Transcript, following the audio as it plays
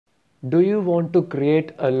Do you want to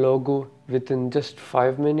create a logo within just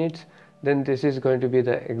 5 minutes? Then this is going to be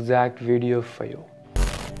the exact video for you.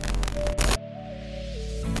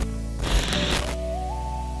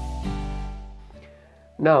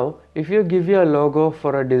 Now, if you give your logo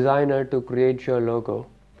for a designer to create your logo,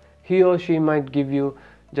 he or she might give you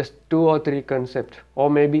just 2 or 3 concepts, or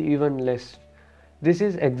maybe even less. This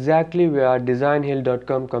is exactly where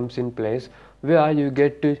Designhill.com comes in place, where you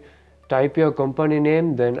get to type your company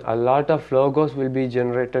name, then a lot of logos will be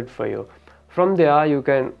generated for you. From there you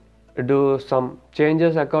can do some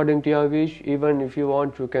changes according to your wish. Even if you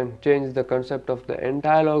want, you can change the concept of the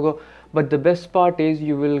entire logo. But the best part is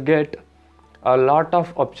you will get a lot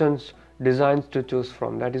of options, designs to choose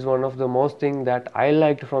from. That is one of the most thing that I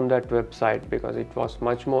liked from that website, because it was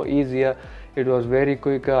much more easier, it was very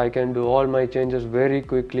quicker. I can do all my changes very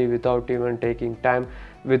quickly without even taking time,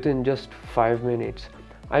 within just 5 minutes.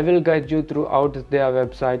 I will guide you throughout their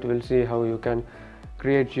website. We'll see how you can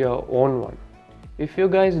create your own one. If you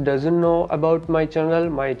guys doesn't know about my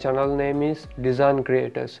channel name is Design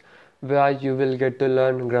Creators, where you will get to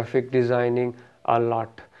learn graphic designing a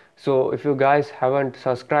lot. So if you guys haven't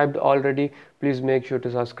subscribed already, please make sure to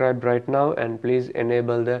subscribe right now, and please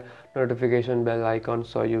enable the notification bell icon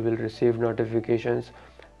so you will receive notifications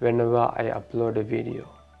whenever I upload a video.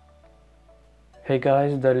 Hey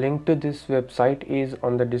guys, the link to this website is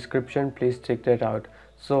on the description. Please check that out.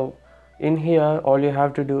 So in here all you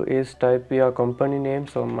have to do is type your company name.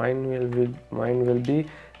 So mine will be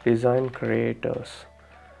Design Creators.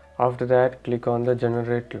 After that, click on the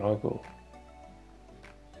generate logo.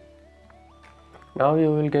 Now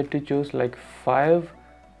you will get to choose like 5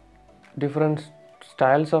 different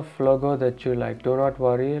styles of logo that you like. Do not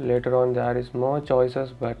worry, later on there is more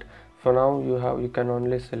choices, but for now you can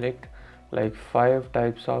only select like 5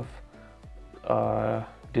 types of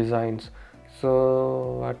designs.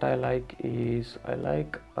 So what I like is I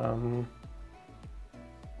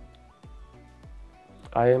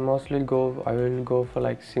will go for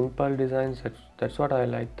like simple designs. That's what I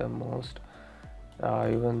like the most.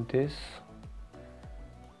 Even this,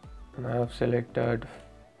 and I have selected,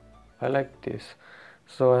 I like this,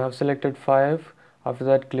 so I have selected 5. After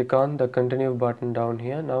that, click on the continue button down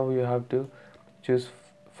here. Now you have to choose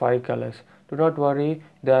 5 colors. Do not worry,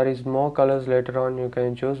 there is more colors later on you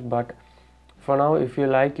can choose, but for now, if you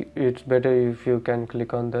like, it's better if you can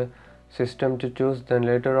click on the system to choose, then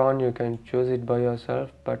later on you can choose it by yourself.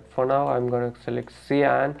 But for now I'm gonna select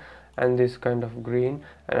cyan and this kind of green,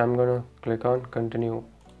 and I'm gonna click on continue.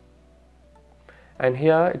 And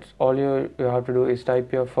here it's all you have to do is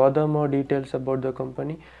type your further more details about the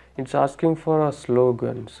company. It's asking for a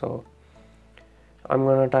slogan, so I'm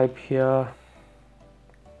gonna type here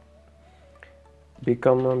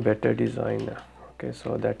become a better designer. Okay,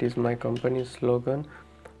 so that is my company slogan,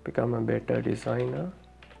 become a better designer.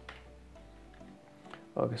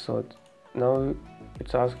 Okay, so now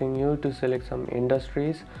it's asking you to select some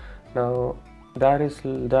industries. Now there is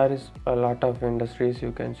a lot of industries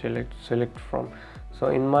you can select from. So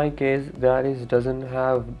in my case doesn't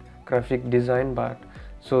have graphic design, but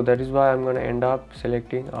so that is why I'm going to end up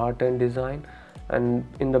selecting art and design, and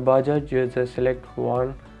in the budget you just select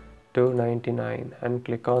 1 to 99 and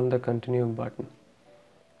click on the continue button.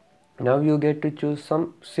 Now you get to choose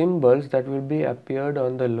some symbols that will be appeared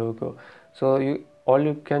on the logo. So all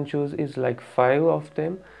you can choose is like 5 of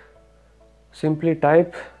them. Simply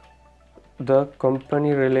type the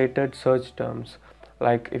company related search terms.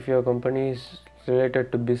 Like if your company is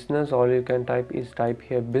related to business, all you can type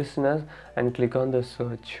here business and click on the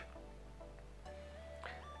search.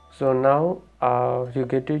 So now you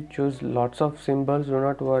get to choose lots of symbols. Do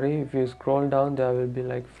not worry, if you scroll down there will be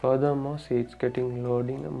like furthermore. See, it's getting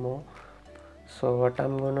loading more. So what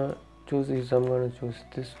I'm gonna choose is I'm gonna choose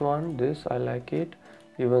this one. This I like it,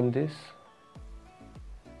 even this,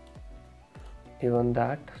 even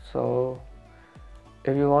that. So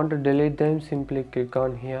if you want to delete them, simply click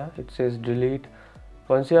on here, it says delete.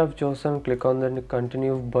 Once you have chosen, click on the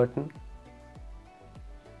continue button.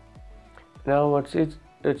 Now what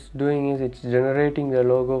it's doing is it's generating the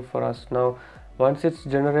logo for us. Now once it's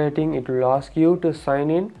generating, it will ask you to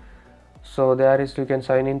sign in. So you can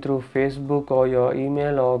sign in through Facebook or your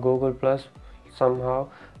email or Google Plus, somehow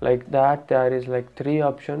like that. There is like 3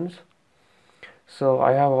 options. So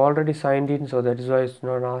I have already signed in, so that is why it's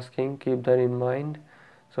not asking. Keep that in mind.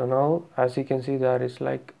 So now as you can see, there is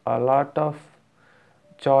like a lot of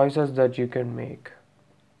choices that you can make.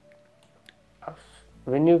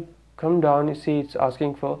 When you come down, you see it's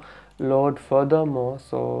asking for load furthermore,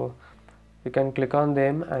 so you can click on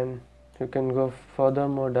them and you can go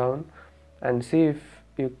furthermore down and see if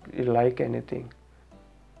you like anything.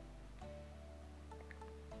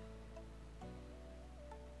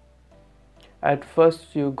 At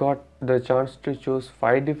first you got the chance to choose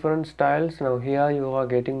 5 different styles. Now here you are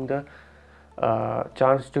getting the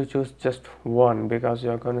chance to choose just one, because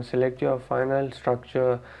you are going to select your final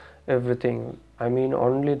structure, everything. I mean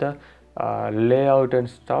only the layout and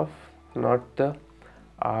stuff, not the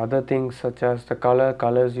other things such as the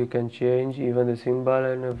colors you can change, even the symbol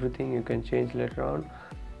and everything you can change later on,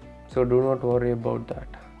 so do not worry about that.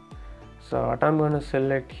 So what I'm going to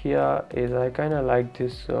select here is, I kind of like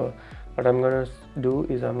this, so what I'm going to do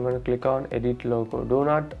is I'm going to click on edit logo. Do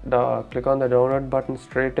not click on the download button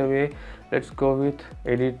straight away. Let's go with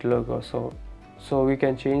edit logo, so we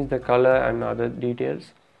can change the color and other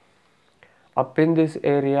details. Up in this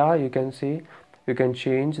area you can see you can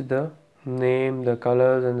change the name, the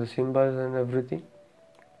colors and the symbols and everything.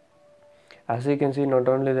 As you can see, not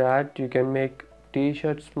only that, you can make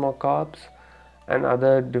t-shirts mockups and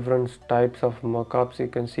other different types of mockups. You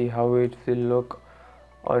can see how it will look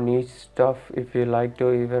on each stuff if you like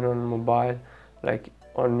to, even on mobile, like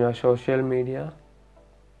on your social media,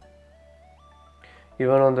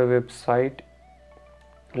 even on the website.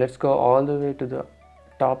 Let's go all the way to the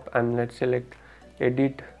top and let's select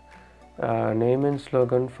edit name and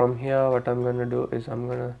slogan. From here what I'm going to do is I'm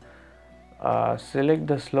going to select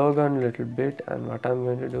the slogan a little bit, and what I'm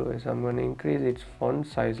going to do is I'm going to increase its font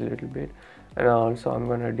size a little bit, and also I'm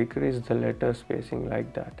going to decrease the letter spacing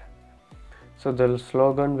like that, so the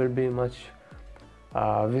slogan will be much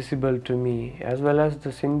visible to me. As well as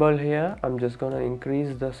the symbol here, I'm just going to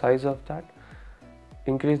increase the size of that,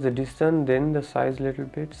 increase the distance, then the size a little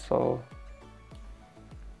bit, so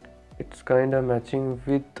it's kind of matching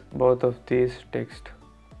with both of these text.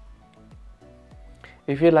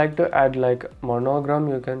 If you like to add like monogram,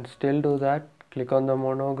 you can still do that. Click on the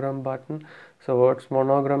monogram button. So what's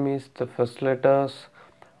monogram is the first letters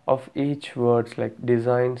of each words, like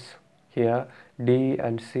designs here, D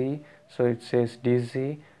and C, so it says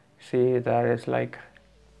DC. See, there is like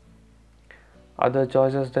other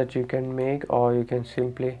choices that you can make, or you can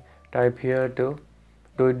simply type here to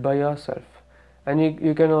do it by yourself. And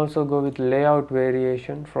you can also go with layout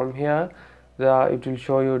variation. From here it will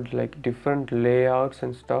show you like different layouts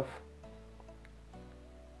and stuff,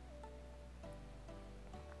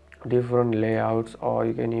 different layouts, or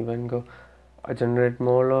you can even go generate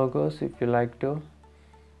more logos if you like to.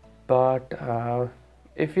 But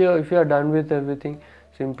if you are done with everything,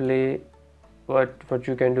 simply what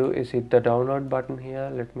you can do is hit the download button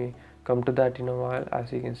here. Let me come to that in a while.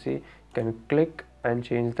 As you can see, you can click and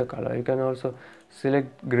change the color. You can also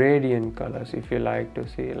select gradient colors if you like to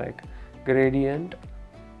see like gradient,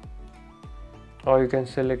 or you can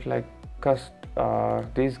select like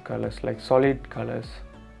these colors like solid colors.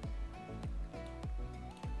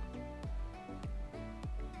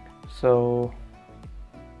 So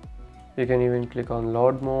you can even click on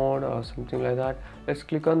load mode or something like that. Let's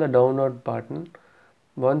click on the download button.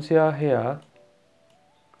 Once you are here,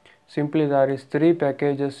 simply there is 3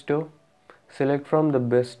 packages to select from. The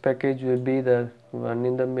best package will be the one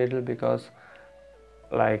in the middle, because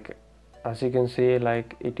like as you can see,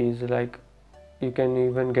 like it is like you can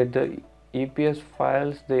even get the EPS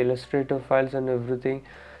files, the Illustrator files and everything.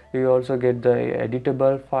 You also get the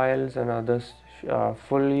editable files and others,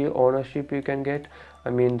 fully ownership you can get, I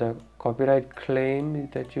mean the copyright claim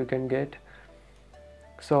that you can get.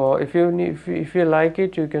 So if you like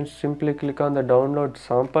it, you can simply click on the download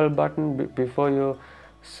sample button. Before you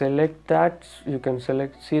select that, you can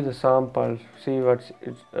see the sample, see what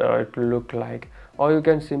it will look like, or you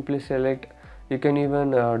can simply select. You can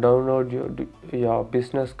even download your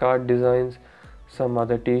business card designs. Some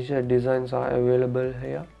other t-shirt designs are available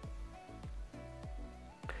here.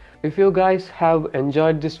 If you guys have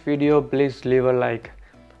enjoyed this video, please leave a like.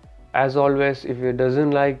 As always, if you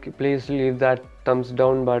doesn't like, please leave that thumbs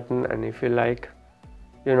down button, and if you like,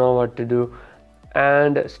 you know what to do.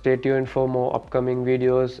 And stay tuned for more upcoming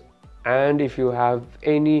videos. And if you have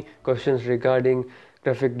any questions regarding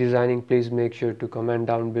graphic designing, please make sure to comment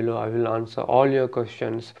down below. I will answer all your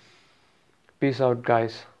questions. Peace out,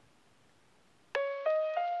 guys.